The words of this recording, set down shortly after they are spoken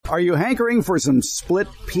Are you hankering for some split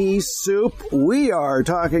pea soup? We are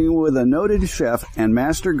talking with a noted chef and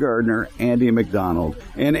master gardener, Andy McDonald.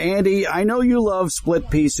 And Andy, I know you love split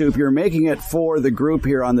pea soup. You're making it for the group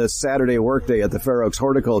here on this Saturday workday at the Fair Oaks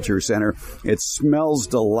Horticulture Center. It smells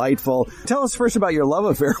delightful. Tell us first about your love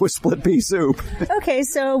affair with split pea soup. Okay,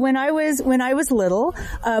 so when I was little,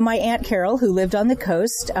 my Aunt Carol, who lived on the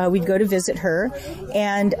coast, we'd go to visit her,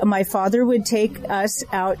 and my father would take us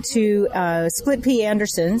out to Split Pea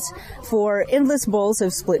Anderson's for endless bowls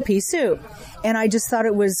of split pea soup. And I just thought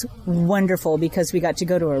it was wonderful because we got to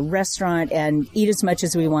go to a restaurant and eat as much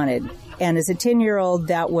as we wanted. And as a 10-year-old,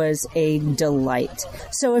 that was a delight.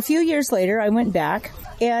 So a few years later, I went back,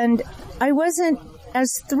 and I wasn't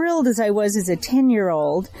as thrilled as I was as a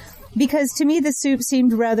 10-year-old because to me the soup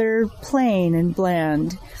seemed rather plain and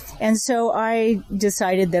bland. And so I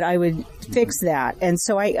decided that I would fix that. And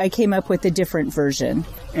so I came up with a different version.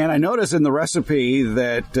 And I notice in the recipe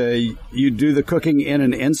that you do the cooking in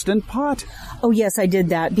an Instant Pot? Oh, yes, I did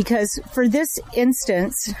that because for this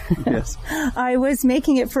instance, yes. I was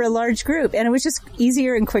making it for a large group. And it was just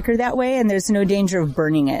easier and quicker that way, and there's no danger of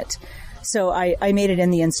burning it. So I made it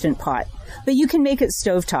in the Instant Pot. But you can make it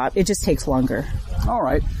stovetop. It just takes longer. All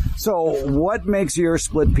right. So what makes your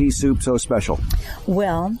split pea soup so special?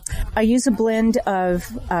 Well, I use a blend of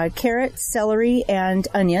carrots, celery, and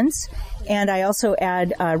onions. And I also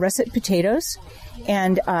add russet potatoes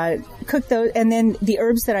and cook those. And then the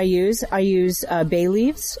herbs that I use bay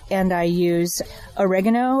leaves, and I use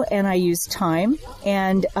oregano, and I use thyme,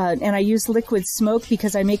 and I use liquid smoke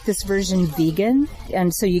because I make this version vegan,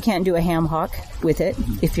 and so you can't do a ham hock with it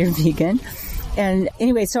if you're vegan. And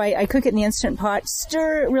anyway, so I cook it in the Instant Pot,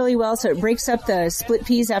 stir it really well so it breaks up the split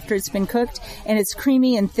peas after it's been cooked, and it's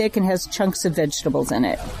creamy and thick and has chunks of vegetables in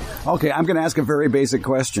it. Okay, I'm going to ask a very basic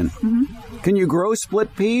question. Mm-hmm. Can you grow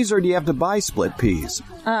split peas, or do you have to buy split peas?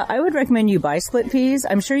 I would recommend you buy split peas.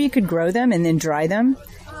 I'm sure you could grow them and then dry them.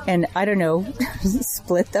 And, I don't know,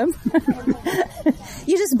 split them.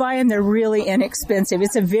 You just buy them. They're really inexpensive.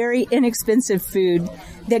 It's a very inexpensive food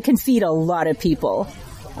that can feed a lot of people.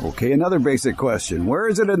 Okay, another basic question. Where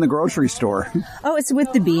is it in the grocery store? Oh, it's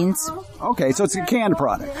with the beans. Okay, so it's a canned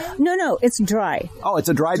product. No, it's dry. Oh, it's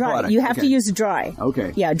a dried product. You have to use dry.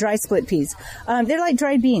 Okay. Yeah, dry split peas. They're like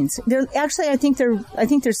dried beans. They're actually, I think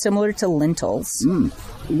they're similar to lentils. Mm.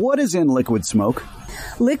 What is in liquid smoke?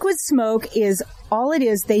 Liquid smoke is all it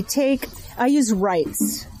is. I use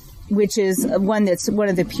Wright's, which is one that's one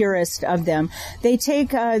of the purest of them. They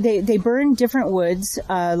take, they burn different woods,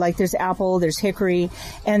 like there's apple, there's hickory,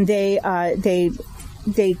 and they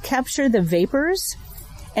capture the vapors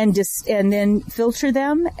and then filter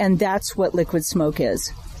them, and that's what liquid smoke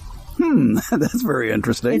is. That's very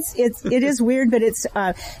interesting. It is weird, but it's,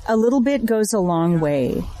 a little bit goes a long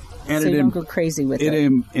way. And so you don't go crazy with it.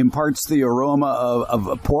 It imparts the aroma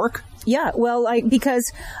of pork? Yeah, well,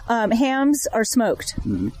 because hams are smoked.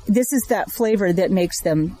 Mm-hmm. This is that flavor that makes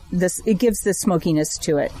them it gives the smokiness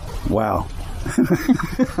to it. Wow.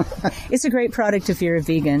 It's a great product if you're a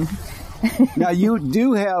vegan. Now, you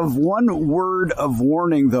do have one word of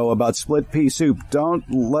warning, though, about split pea soup. Don't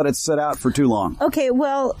let it sit out for too long. Okay,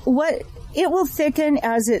 well, it will thicken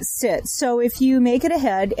as it sits. So if you make it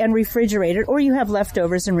ahead and refrigerate it, or you have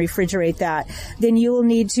leftovers and refrigerate that, then you will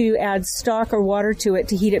need to add stock or water to it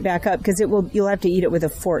to heat it back up, because you'll have to eat it with a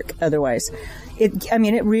fork otherwise. It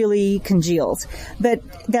really congeals. But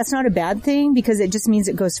that's not a bad thing, because it just means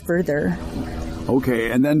it goes further. Okay,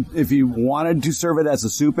 and then if you wanted to serve it as a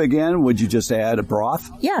soup again, would you just add a broth?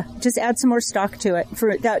 Yeah, just add some more stock to it.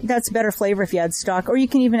 That's better flavor if you add stock, or you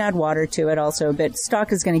can even add water to it also, but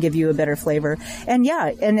stock is going to give you a better flavor. And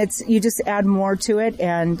you just add more to it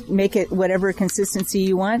and make it whatever consistency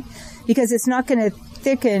you want, because it's not going to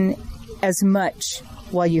thicken as much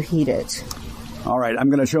while you heat it. All right, I'm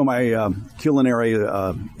going to show my culinary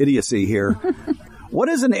idiocy here. What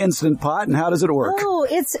is an Instant Pot, and how does it work? Oh,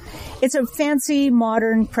 it's a fancy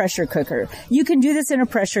modern pressure cooker. You can do this in a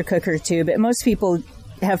pressure cooker too, but most people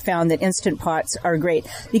have found that Instant Pots are great,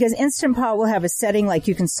 because Instant Pot will have a setting like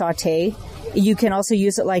you can saute. You can also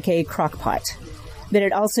use it like a crock pot, but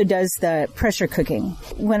it also does the pressure cooking.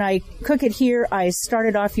 When I cook it here, I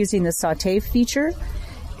started off using the saute feature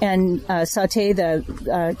and saute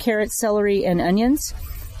the carrots, celery, and onions.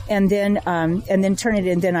 And then turn it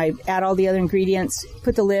in. Then I add all the other ingredients,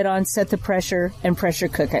 put the lid on, set the pressure, and pressure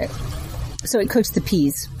cook it. So it cooks the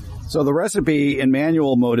peas. So the recipe in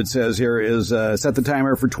manual mode, it says here, is set the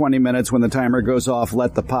timer for 20 minutes. When the timer goes off,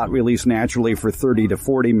 let the pot release naturally for 30 to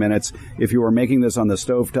 40 minutes. If you were making this on the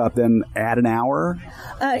stovetop, then add an hour?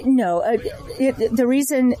 No. The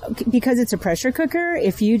reason, because it's a pressure cooker,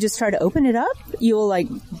 if you just try to open it up, you'll like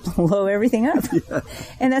blow everything up. Yeah.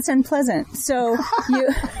 And that's unpleasant. So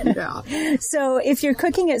so if you're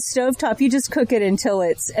cooking at stovetop, you just cook it until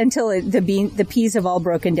the peas have all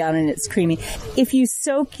broken down and it's creamy. If you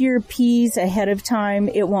soak your peas ahead of time,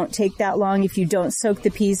 it won't take that long. If you don't soak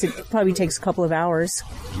the peas, it probably takes a couple of hours.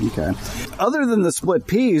 Okay. Other than the split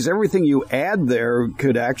peas, everything you add there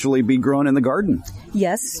could actually be grown in the garden.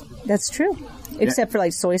 Yes, that's true. Except for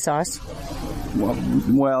like soy sauce.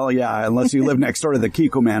 Well, yeah, unless you live next door to the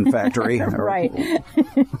Kikkoman factory. Right.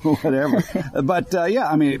 Whatever. But,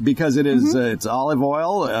 I mean, because it is, it's olive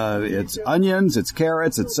oil, it's onions, it's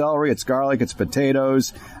carrots, it's celery, it's garlic, it's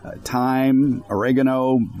potatoes, thyme,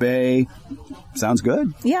 oregano, bay. Sounds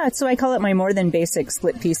good. Yeah, so I call it my more than basic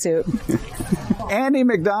split pea soup. Andie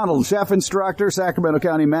McDonald, chef instructor, Sacramento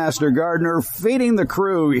County Master Gardener, feeding the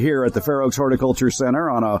crew here at the Fair Oaks Horticulture Center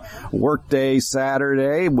on a workday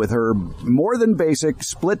Saturday with her more than basic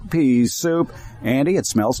split pea soup. Andie, it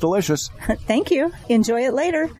smells delicious. Thank you. Enjoy it later.